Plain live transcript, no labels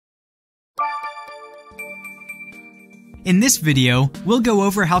In this video, we'll go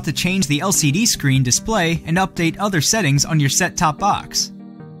over how to change the LCD screen display and update other settings on your set-top box.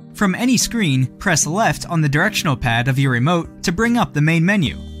 From any screen, press left on the directional pad of your remote to bring up the main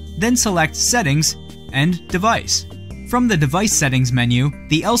menu. Then select Settings and Device. From the Device Settings menu,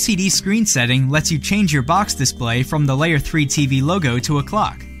 the LCD screen setting lets you change your box display from the Layer3 TV logo to a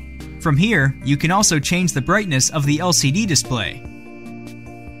clock. From here, you can also change the brightness of the LCD display,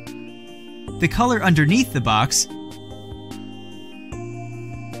 the color underneath the box,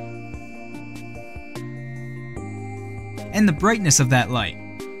 and the brightness of that light.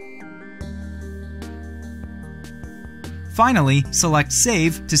 Finally, select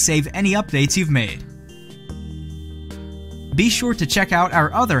Save to save any updates you've made. Be sure to check out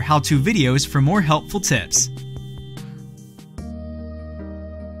our other how-to videos for more helpful tips.